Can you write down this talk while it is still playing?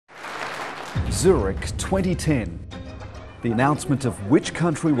Zurich 2010. The announcement of which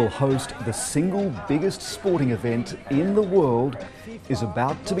country will host the single biggest sporting event in the world is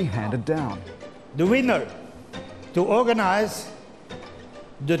about to be handed down. The winner to organize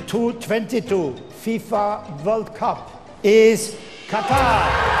the 2022 FIFA World Cup is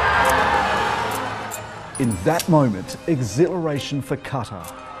Qatar. In that moment, exhilaration for Qatar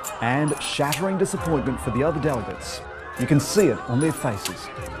and shattering disappointment for the other delegates. You can see it on their faces.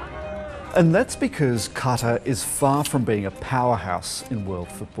 And that's because Qatar is far from being a powerhouse in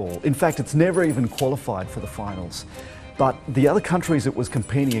world football. In fact, it's never even qualified for the finals. But the other countries it was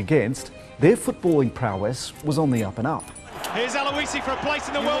competing against, their footballing prowess was on the up and up. Here's Aloisi for a place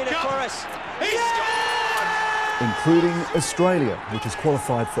in the World Cup. He scored! Including Australia, which has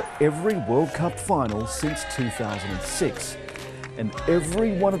qualified for every World Cup final since 2006. And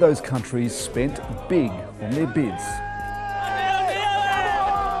every one of those countries spent big on their bids.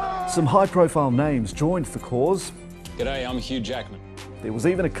 Some high-profile names joined the cause. G'day, I'm Hugh Jackman. There was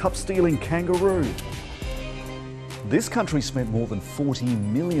even a cup-stealing kangaroo. This country spent more than $40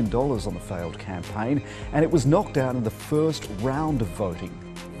 million on the failed campaign, and it was knocked out in the first round of voting.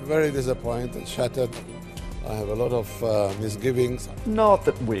 Very disappointed, shattered. I have a lot of misgivings. Not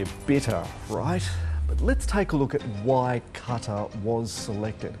that we're bitter, right? But let's take a look at why Qatar was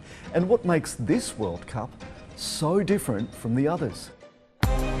selected and what makes this World Cup so different from the others.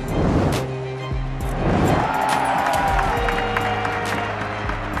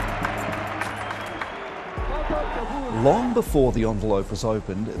 Long before the envelope was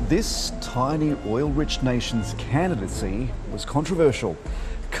opened, this tiny oil-rich nation's candidacy was controversial.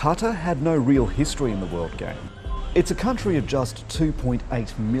 Qatar had no real history in the world game. It's a country of just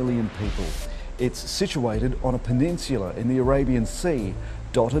 2.8 million people. It's situated on a peninsula in the Arabian Sea,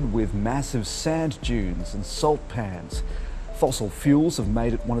 dotted with massive sand dunes and salt pans. Fossil fuels have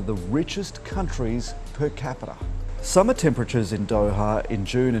made it one of the richest countries per capita. Summer temperatures in Doha in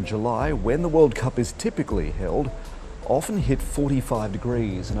June and July, when the World Cup is typically held, often hit 45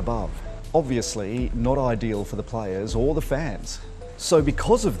 degrees and above. Obviously not ideal for the players or the fans. So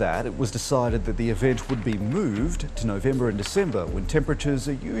because of that, it was decided that the event would be moved to November and December, when temperatures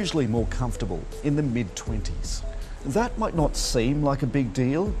are usually more comfortable, in the mid-20s. That might not seem like a big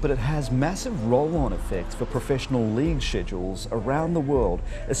deal, but it has massive roll-on effects for professional league schedules around the world,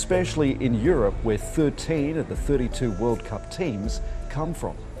 especially in Europe, where 13 of the 32 World Cup teams come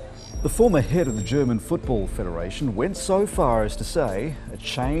from. The former head of the German Football Federation went so far as to say a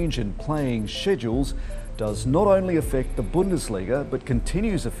change in playing schedules does not only affect the Bundesliga, but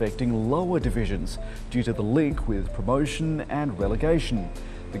continues affecting lower divisions due to the link with promotion and relegation.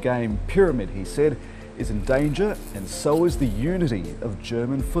 The game pyramid, he said, is in danger, and so is the unity of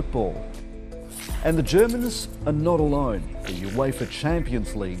German football. And the Germans are not alone. The UEFA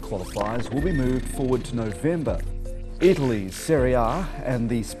Champions League qualifiers will be moved forward to November. Italy's Serie A and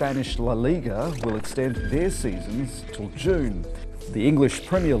the Spanish La Liga will extend their seasons till June. The English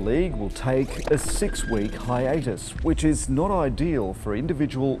Premier League will take a 6-week hiatus, which is not ideal for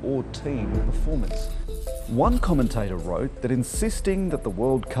individual or team performance. One commentator wrote that insisting that the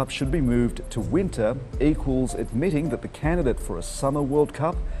World Cup should be moved to winter equals admitting that the candidate for a summer World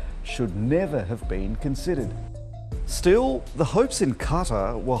Cup should never have been considered. Still, the hopes in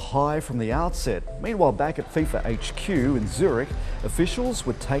Qatar were high from the outset. Meanwhile, back at FIFA HQ in Zurich, officials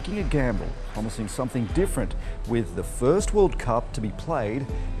were taking a gamble, promising something different, with the first World Cup to be played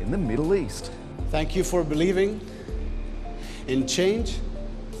in the Middle East. Thank you for believing in change.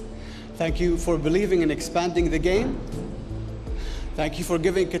 Thank you for believing in expanding the game. Thank you for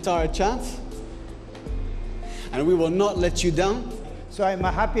giving Qatar a chance. And we will not let you down. So I'm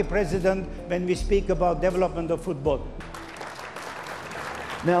a happy president when we speak about development of football.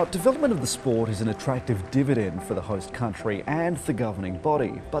 Now, development of the sport is an attractive dividend for the host country and the governing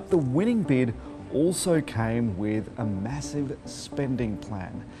body, but the winning bid also came with a massive spending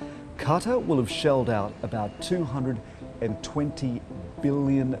plan. Qatar will have shelled out about $220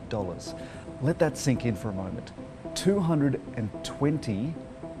 billion. Let that sink in for a moment. $220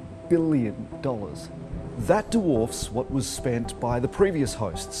 billion. That dwarfs what was spent by the previous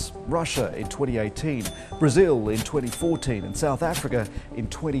hosts, Russia in 2018, Brazil in 2014 and South Africa in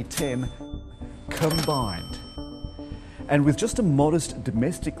 2010 combined. And with just a modest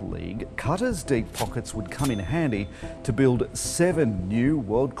domestic league, Qatar's deep pockets would come in handy to build 7 new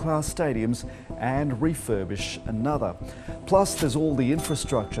world-class stadiums and refurbish another. Plus, there's all the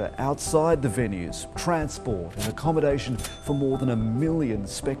infrastructure outside the venues, transport and accommodation for more than 1 million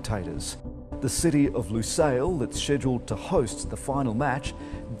spectators. The city of Lusail, that's scheduled to host the final match,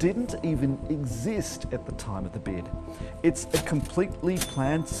 didn't even exist at the time of the bid. It's a completely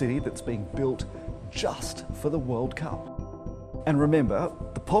planned city that's being built just for the World Cup. And remember,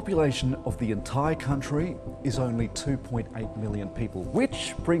 the population of the entire country is only 2.8 million people,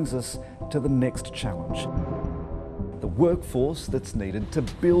 which brings us to the next challenge: the workforce that's needed to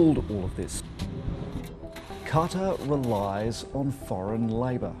build all of this. Qatar relies on foreign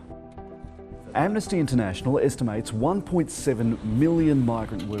labour. Amnesty International estimates 1.7 million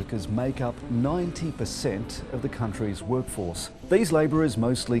migrant workers make up 90% of the country's workforce. These labourers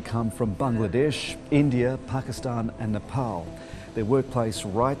mostly come from Bangladesh, India, Pakistan and Nepal. Their workplace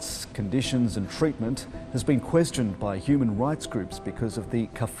rights, conditions and treatment has been questioned by human rights groups because of the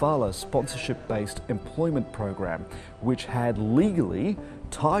kafala sponsorship-based employment program, which had legally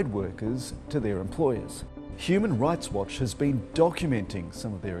tied workers to their employers. Human Rights Watch has been documenting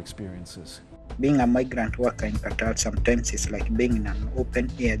some of their experiences. Being a migrant worker in Qatar sometimes is like being in an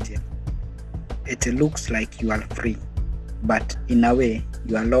open air jail. It looks like you are free, but in a way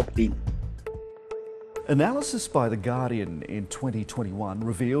you are locked in. Analysis by The Guardian in 2021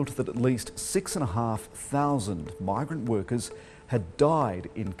 revealed that at least 6,500 migrant workers had died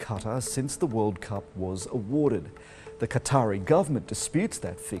in Qatar since the World Cup was awarded. The Qatari government disputes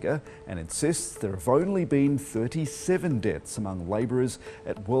that figure and insists there have only been 37 deaths among labourers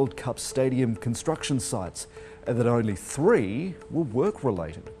at World Cup stadium construction sites, and that only 3 were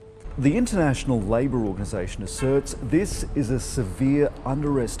work-related. The International Labour Organization asserts this is a severe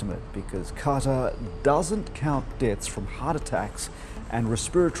underestimate because Qatar doesn't count deaths from heart attacks and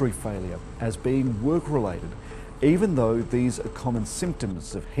respiratory failure as being work-related, even though these are common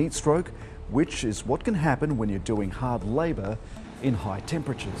symptoms of heat stroke, which is what can happen when you're doing hard labour in high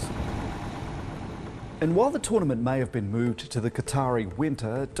temperatures. And while the tournament may have been moved to the Qatari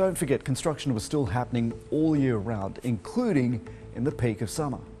winter, don't forget construction was still happening all year round, including in the peak of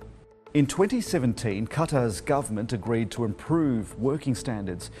summer. In 2017, Qatar's government agreed to improve working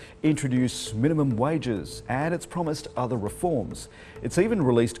standards, introduce minimum wages, and it's promised other reforms. It's even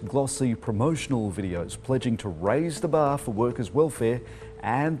released glossy promotional videos pledging to raise the bar for workers' welfare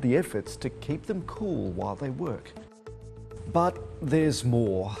and the efforts to keep them cool while they work. But there's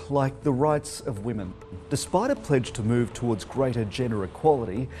more, like the rights of women. Despite a pledge to move towards greater gender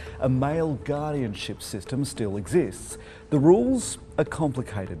equality, a male guardianship system still exists. The rules are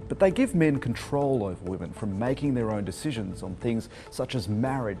complicated, but they give men control over women from making their own decisions on things such as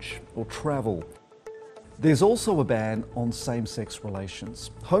marriage or travel. There's also a ban on same-sex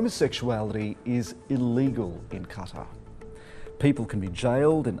relations. Homosexuality is illegal in Qatar. People can be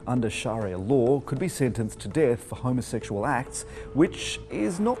jailed and under Sharia law could be sentenced to death for homosexual acts, which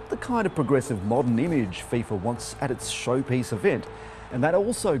is not the kind of progressive modern image FIFA wants at its showpiece event. And that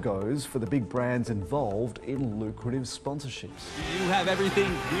also goes for the big brands involved in lucrative sponsorships. You have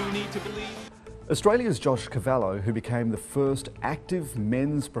everything you need to believe. Australia's Josh Cavallo, who became the first active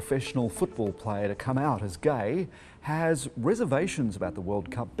men's professional football player to come out as gay, has reservations about the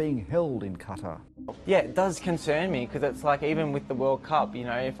World Cup being held in Qatar. Yeah, it does concern me because it's like even with the World Cup, you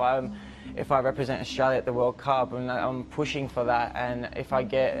know, if I represent Australia at the World Cup and I'm pushing for that, and if I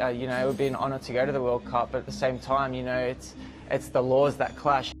get, you know, it would be an honour to go to the World Cup, but at the same time, you know, it's the laws that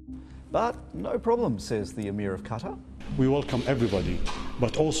clash. But no problem, says the Emir of Qatar. We welcome everybody,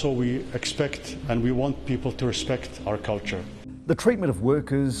 but also we expect and we want people to respect our culture. The treatment of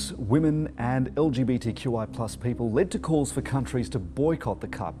workers, women and LGBTQI+ people led to calls for countries to boycott the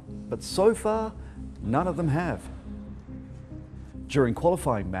Cup, but so far, none of them have. During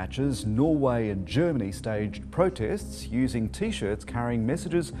qualifying matches, Norway and Germany staged protests using T-shirts carrying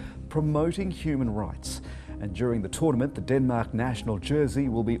messages promoting human rights. And during the tournament, the Denmark national jersey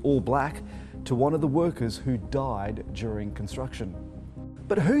will be all black to honour the workers who died during construction.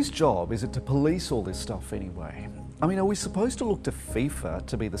 But whose job is it to police all this stuff anyway? I mean, are we supposed to look to FIFA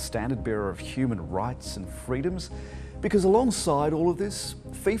to be the standard bearer of human rights and freedoms? Because alongside all of this,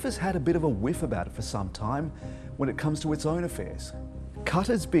 FIFA's had a bit of a whiff about it for some time when it comes to its own affairs.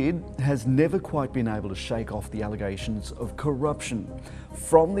 Qatar's bid has never quite been able to shake off the allegations of corruption.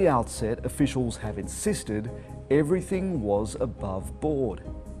 From the outset, officials have insisted everything was above board.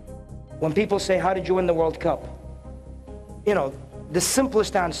 When people say, how did you win the World Cup? You know, the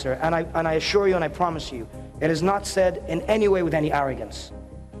simplest answer, and I assure you and I promise you, it is not said in any way with any arrogance.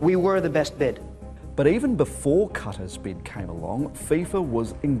 We were the best bid. But even before Qatar's bid came along, FIFA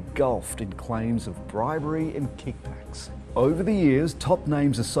was engulfed in claims of bribery and kickbacks. Over the years, top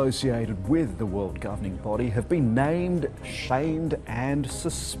names associated with the world governing body have been named, shamed and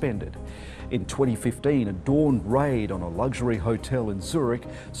suspended. In 2015, a dawn raid on a luxury hotel in Zurich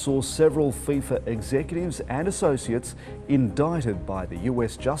saw several FIFA executives and associates indicted by the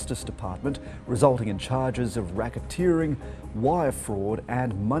US Justice Department, resulting in charges of racketeering, wire fraud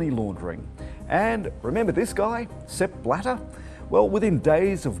and money laundering. And remember this guy, Sepp Blatter? Well, within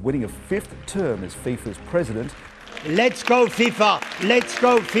days of winning a 5th term as FIFA's president, let's go FIFA! Let's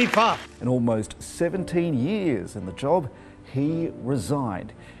go FIFA! and almost 17 years in the job, he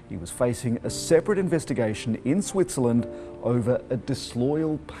resigned. He was facing a separate investigation in Switzerland over a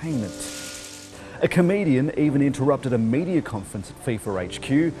disloyal payment. A comedian even interrupted a media conference at FIFA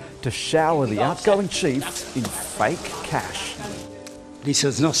HQ to shower the outgoing chief in fake cash. This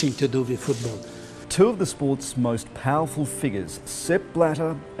has nothing to do with football. Two of the sport's most powerful figures, Sepp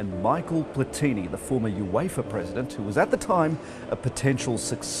Blatter and Michael Platini, the former UEFA president, who was at the time a potential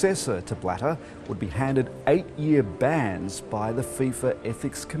successor to Blatter, would be handed 8-year bans by the FIFA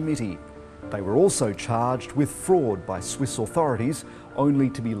Ethics Committee. They were also charged with fraud by Swiss authorities, only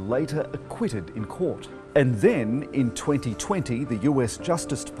to be later acquitted in court. And then, in 2020, the US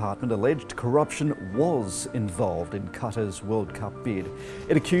Justice Department alleged corruption was involved in Qatar's World Cup bid.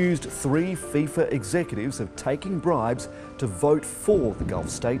 It accused 3 FIFA executives of taking bribes to vote for the Gulf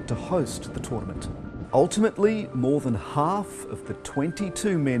state to host the tournament. Ultimately, more than half of the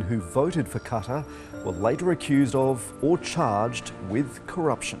 22 men who voted for Qatar were later accused of or charged with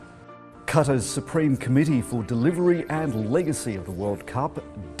corruption. Qatar's Supreme Committee for Delivery and Legacy of the World Cup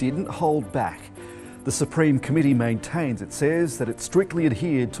didn't hold back. The Supreme Committee maintains, it says, that it strictly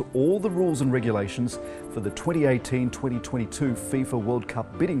adhered to all the rules and regulations for the 2018-2022 FIFA World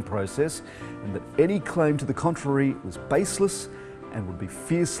Cup bidding process, and that any claim to the contrary was baseless and would be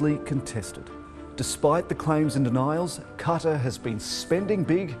fiercely contested. Despite the claims and denials, Qatar has been spending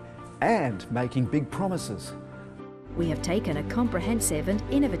big and making big promises. We have taken a comprehensive and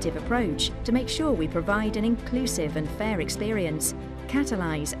innovative approach to make sure we provide an inclusive and fair experience,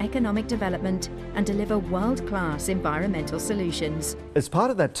 catalyse economic development and deliver world-class environmental solutions. As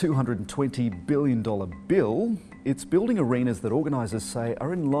part of that $220 billion bill, it's building arenas that organisers say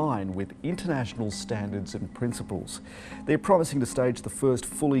are in line with international standards and principles. They're promising to stage the first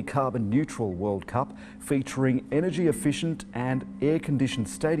fully carbon-neutral World Cup featuring energy-efficient and air-conditioned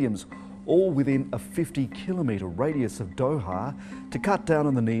stadiums, all within a 50-kilometre radius of Doha, to cut down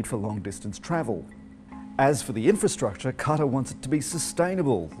on the need for long-distance travel. As for the infrastructure, Qatar wants it to be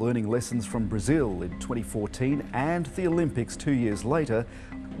sustainable, learning lessons from Brazil in 2014 and the Olympics 2 years later,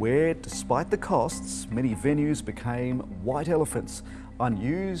 where, despite the costs, many venues became white elephants,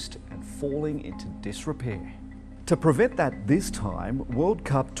 unused and falling into disrepair. To prevent that this time, World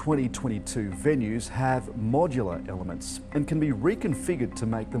Cup 2022 venues have modular elements and can be reconfigured to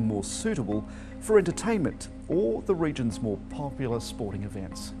make them more suitable for entertainment or the region's more popular sporting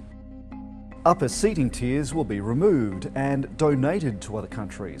events. Upper seating tiers will be removed and donated to other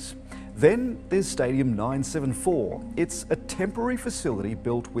countries. Then there's Stadium 974. It's a temporary facility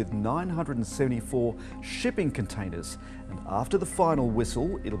built with 974 shipping containers, and after the final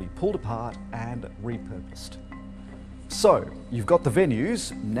whistle, it'll be pulled apart and repurposed. So, you've got the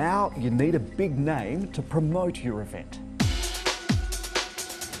venues, now you need a big name to promote your event.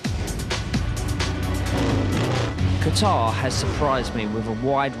 Qatar has surprised me with a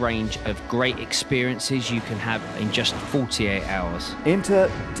wide range of great experiences you can have in just 48 hours. Enter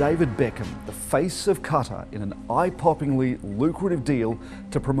David Beckham, the face of Qatar, in an eye-poppingly lucrative deal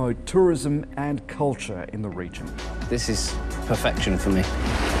to promote tourism and culture in the region. This is perfection for me.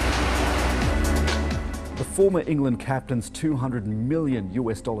 The former England captain's $200 million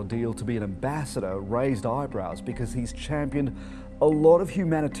deal to be an ambassador raised eyebrows because he's championed a lot of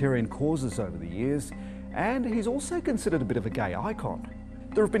humanitarian causes over the years, and he's also considered a bit of a gay icon.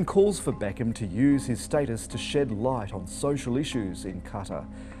 There have been calls for Beckham to use his status to shed light on social issues in Qatar,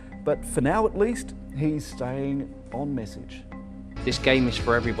 but for now at least, he's staying on message. This game is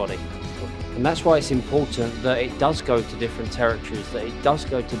for everybody, and that's why it's important that it does go to different territories, that it does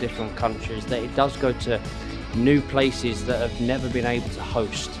go to different countries, that it does go to new places that have never been able to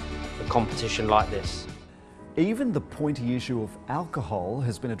host a competition like this. Even the pointy issue of alcohol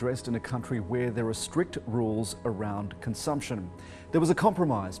has been addressed in a country where there are strict rules around consumption. There was a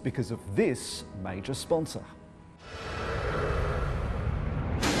compromise because of this major sponsor.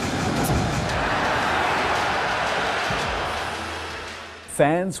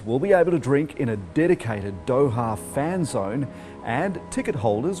 Fans will be able to drink in a dedicated Doha fan zone, And ticket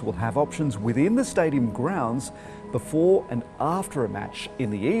holders will have options within the stadium grounds before and after a match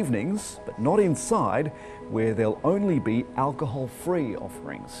in the evenings, but not inside, where there'll only be alcohol-free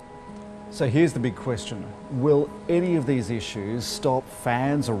offerings. So here's the big question. Will any of these issues stop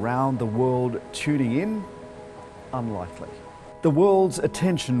fans around the world tuning in? Unlikely. The world's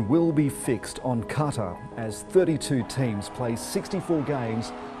attention will be fixed on Qatar as 32 teams play 64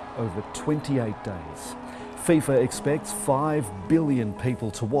 games over 28 days. FIFA expects 5 billion people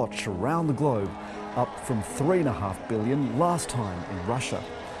to watch around the globe, up from 3.5 billion last time in Russia.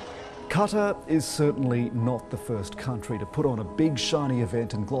 Qatar is certainly not the first country to put on a big shiny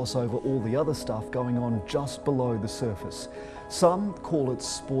event and gloss over all the other stuff going on just below the surface. Some call it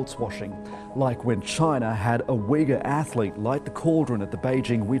sports washing, like when China had a Uyghur athlete light the cauldron at the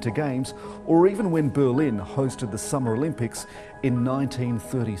Beijing Winter Games, or even when Berlin hosted the Summer Olympics in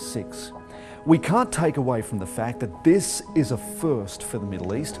 1936. We can't take away from the fact that this is a first for the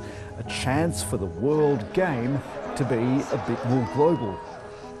Middle East, a chance for the world game to be a bit more global.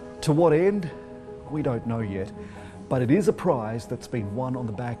 To what end? We don't know yet, but it is a prize that's been won on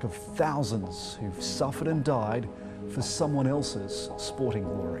the back of thousands who've suffered and died for someone else's sporting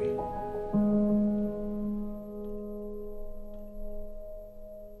glory.